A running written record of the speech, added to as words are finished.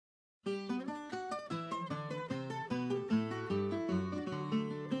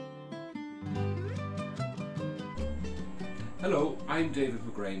Hello, I'm David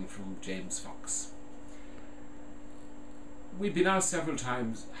McGrain from James Fox. We've been asked several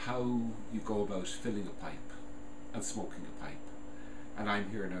times how you go about filling a pipe and smoking a pipe, and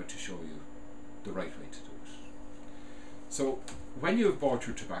I'm here now to show you the right way to do it. So, when you have bought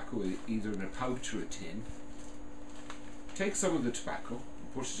your tobacco, either in a pouch or a tin, take some of the tobacco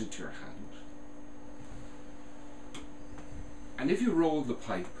and put it into your hand. And if you roll the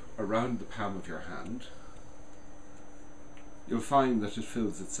pipe around the palm of your hand, you'll find that it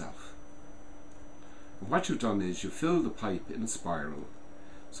fills itself. And what you've done is you fill the pipe in a spiral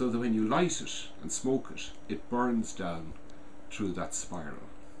so that when you light it and smoke it, it burns down through that spiral.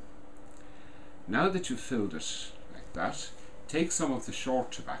 Now that you've filled it like that, take some of the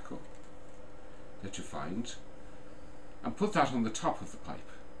short tobacco that you find and put that on the top of the pipe.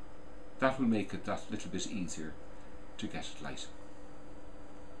 That will make it that little bit easier to get it lighted.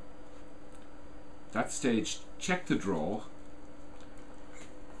 At that stage, check the draw,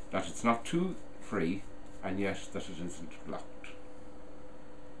 that it's not too free and yet that it isn't blocked.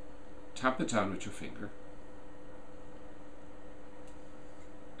 Tap it down with your finger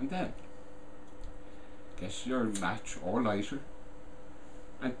and then get your match or lighter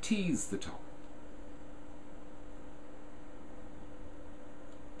and tease the top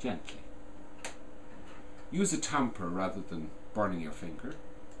gently. Use a tamper rather than burning your finger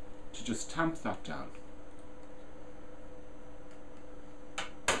to just tamp that down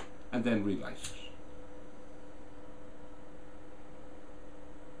and then relight it.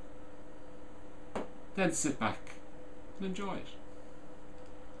 Then sit back and enjoy it.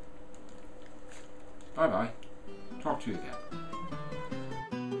 Bye bye. Talk to you again.